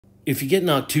If you get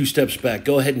knocked 2 steps back,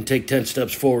 go ahead and take 10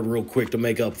 steps forward real quick to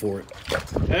make up for it.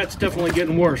 That's definitely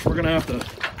getting worse. We're gonna have to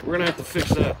fix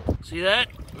that. See that?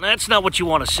 That's not what you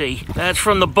want to see. That's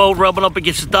from the boat rubbing up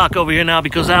against the dock over here now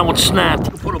because that one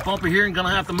snapped. We'll put a bumper here and gonna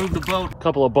have to move the boat. A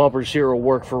couple of bumpers here will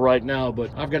work for right now,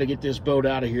 but I've got to get this boat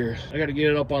out of here. I got to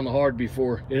get it up on the hard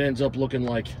before it ends up looking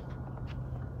like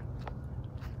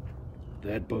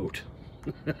that boat.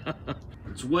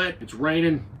 It's wet, it's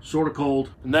raining, sort of cold,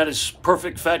 and that is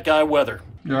perfect fat guy weather.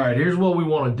 All right, here's what we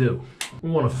want to do. We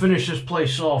want to finish this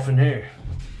place off in here.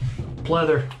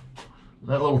 Pleather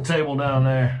that little table down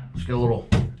there. It's got a little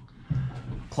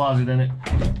closet in it,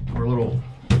 or a little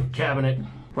cabinet.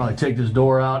 Probably take this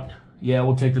door out. Yeah,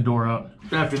 we'll take the door out.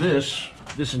 After this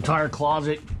entire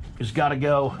closet has got to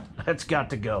go. That's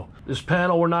got to go. This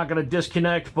panel we're not going to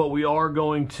disconnect, but we are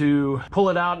going to pull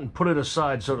it out and put it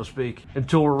aside, so to speak,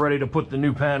 until we're ready to put the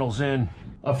new panels in.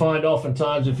 I find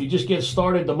oftentimes if you just get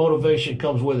started, the motivation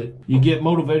comes with it. You get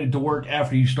motivated to work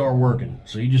after you start working.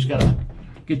 So you just got to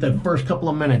get that first couple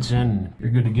of minutes in, and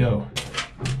you're good to go.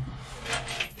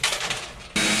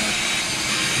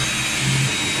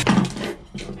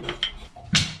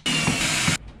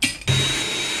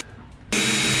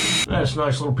 That's a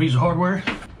nice little piece of hardware.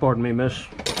 Pardon me, miss.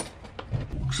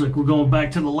 Looks like we're going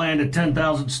back to the land of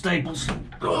 10,000 staples.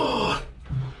 Oh.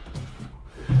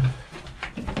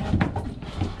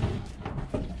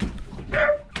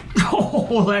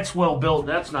 Oh, that's well built.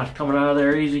 That's not coming out of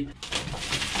there easy.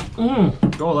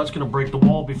 Oh, that's gonna break the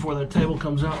wall before that table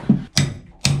comes out.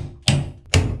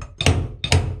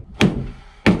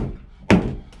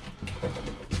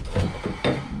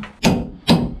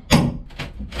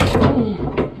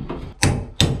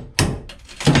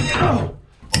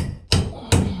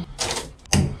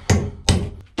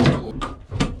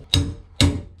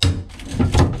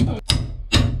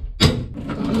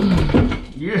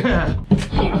 Yeah.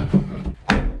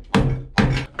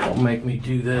 Don't make me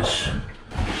do this.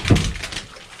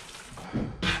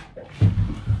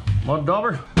 Mud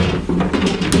dauber.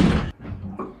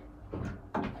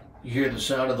 You hear the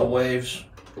sound of the waves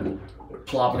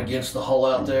plopping against the hull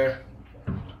out there?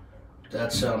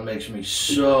 That sound makes me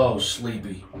so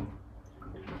sleepy.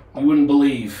 You wouldn't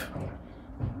believe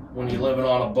when you're living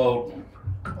on a boat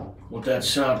what that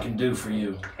sound can do for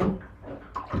you.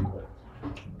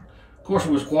 Of course,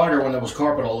 it was quieter when there was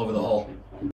carpet all over the hull.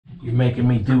 You're making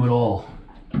me do it all.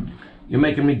 You're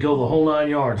making me go the whole 9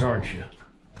 yards, aren't you?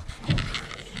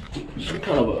 Some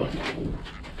kind of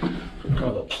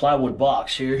a plywood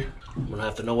box here. I'm gonna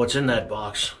have to know what's in that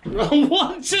box.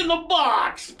 What's in the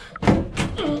box?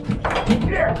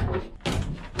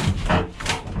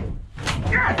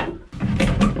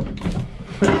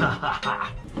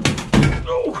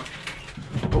 Oh.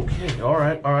 Okay, all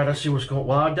right, I see what's going on.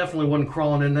 Well, I definitely wasn't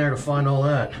crawling in there to find all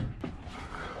that.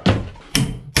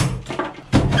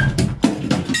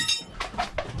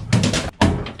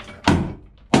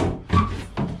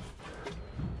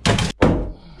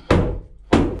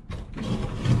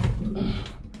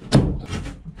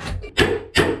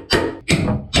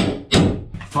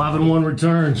 Five and one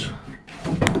returns.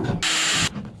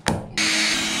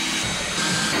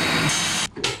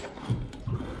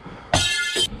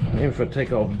 If I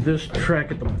take off this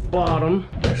track at the bottom,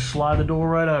 I slide the door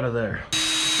right out of there.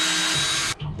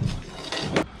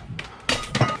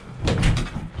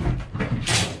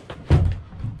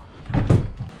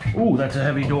 Ooh, that's a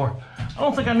heavy door. I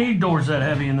don't think I need doors that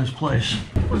heavy in this place.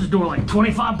 What's this door, like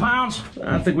 25 pounds?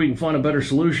 I think we can find a better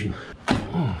solution.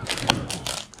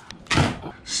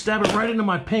 Stab it right into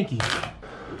my pinky.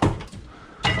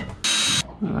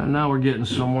 Now we're getting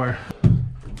somewhere.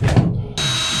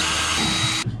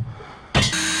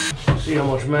 See how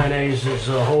much mayonnaise is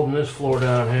holding this floor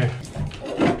down here.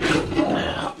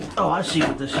 Oh, I see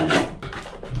what this is.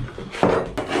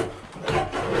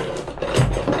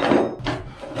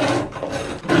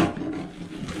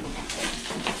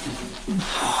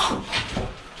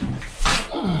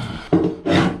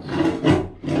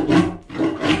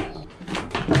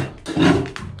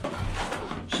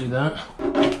 See that?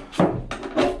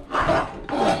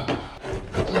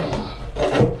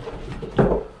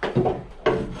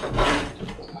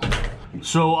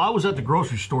 So I was at the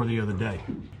grocery store the other day.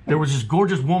 There was this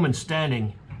gorgeous woman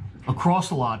standing across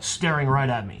the lot staring right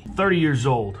at me. 30 years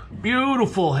old,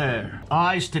 beautiful hair,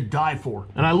 eyes to die for.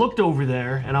 And I looked over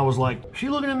there and I was like, is she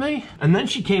looking at me? And then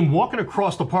she came walking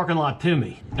across the parking lot to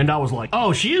me. And I was like,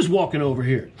 oh, she is walking over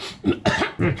here.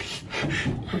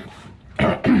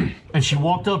 And she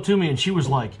walked up to me and she was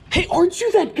like, hey, aren't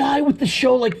you that guy with the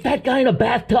show, like Fat Guy in a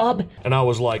Bathtub? And I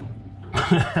was like,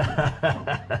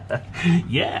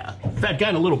 Yeah, fat guy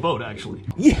in a little boat, actually.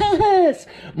 Yes!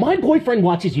 My boyfriend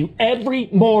watches you every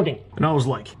morning. And I was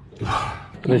like...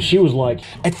 And then she was like,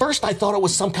 at first I thought it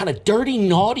was some kind of dirty,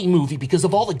 naughty movie because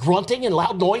of all the grunting and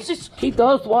loud noises. he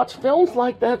does watch films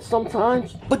like that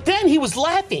sometimes. But then he was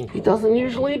laughing. He doesn't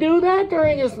usually do that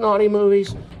during his naughty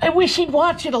movies. I wish he'd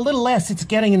watch it a little less. It's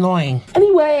getting annoying.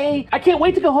 Anyway, I can't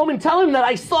wait to go home and tell him that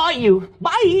I saw you.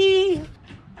 Bye!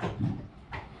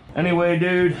 Anyway,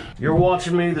 dude, you're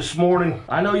watching me this morning.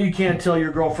 I know you can't tell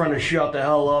your girlfriend to shut the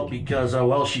hell up because,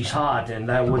 well, she's hot and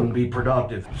that wouldn't be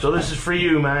productive. So this is for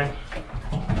you, man.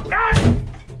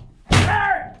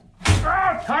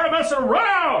 Tired of messing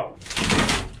around!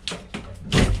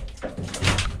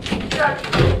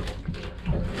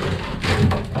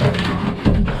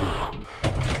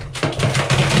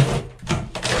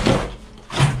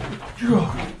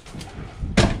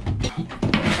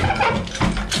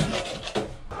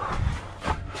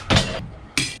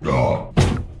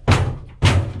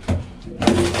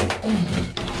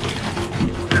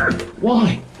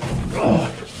 Why?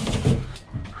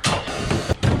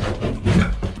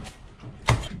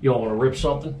 Y'all want to rip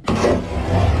something?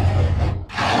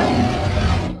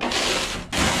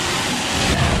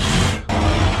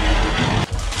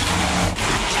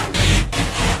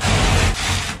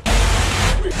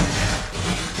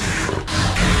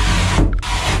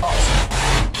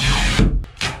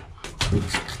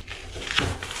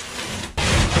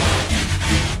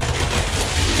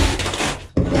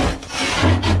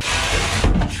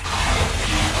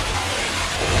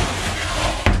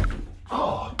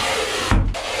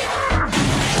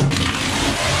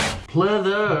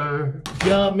 Pleather,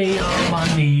 got me on my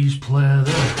knees,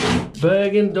 pleather.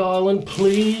 Begging, darling,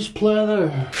 please,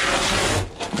 pleather.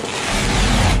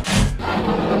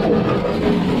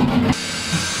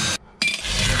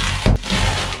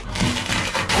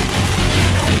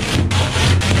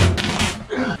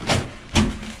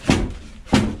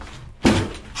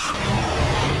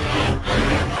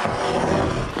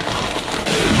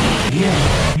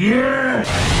 Yeah, yeah.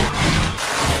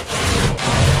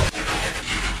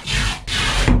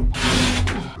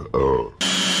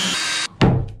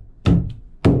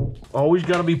 Always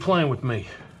gotta be playing with me.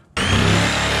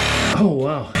 Oh,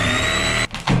 wow.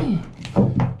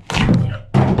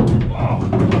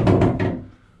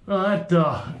 Well,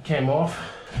 that came off.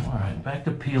 All right, back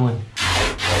to peeling.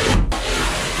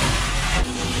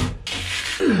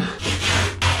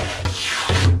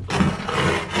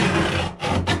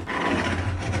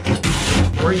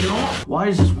 Break it off. Why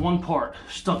is this one part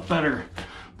stuck better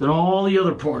than all the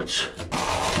other parts?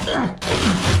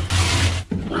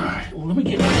 All right, well, let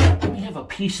me have a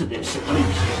piece of this at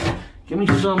least. Give me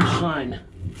some sign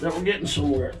that we're getting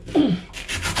somewhere.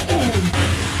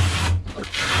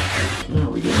 There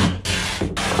we go.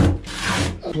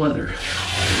 Pleather.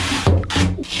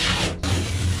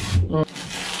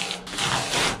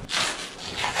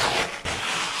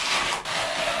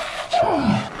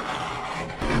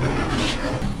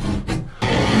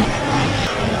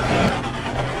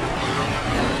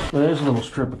 There's a little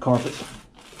strip of carpet.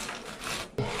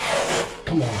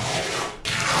 Come on.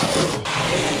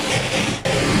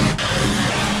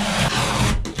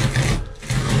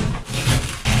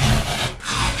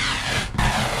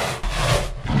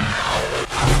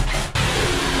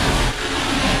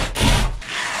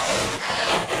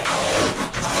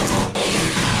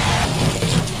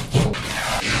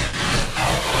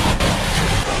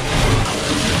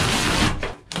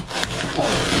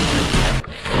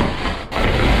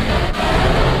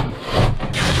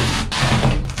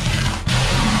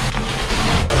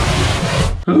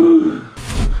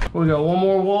 We got one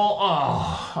more wall.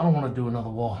 Oh, I don't want to do another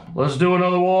wall. Let's do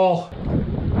another wall.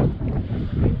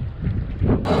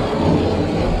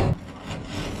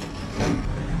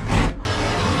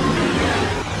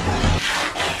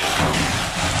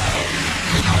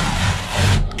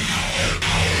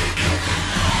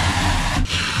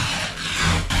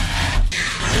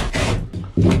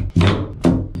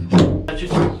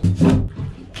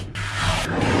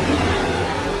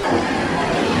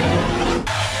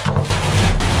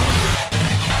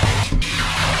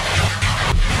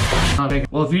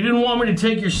 Well, if you didn't want me to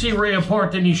take your Sea Ray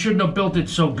apart, then you shouldn't have built it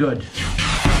so good.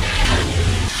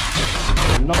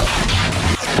 No.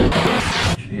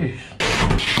 Jeez.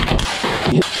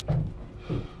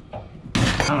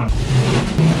 I'm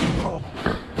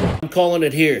calling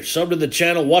it here. Sub to the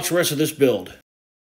channel, watch the rest of this build.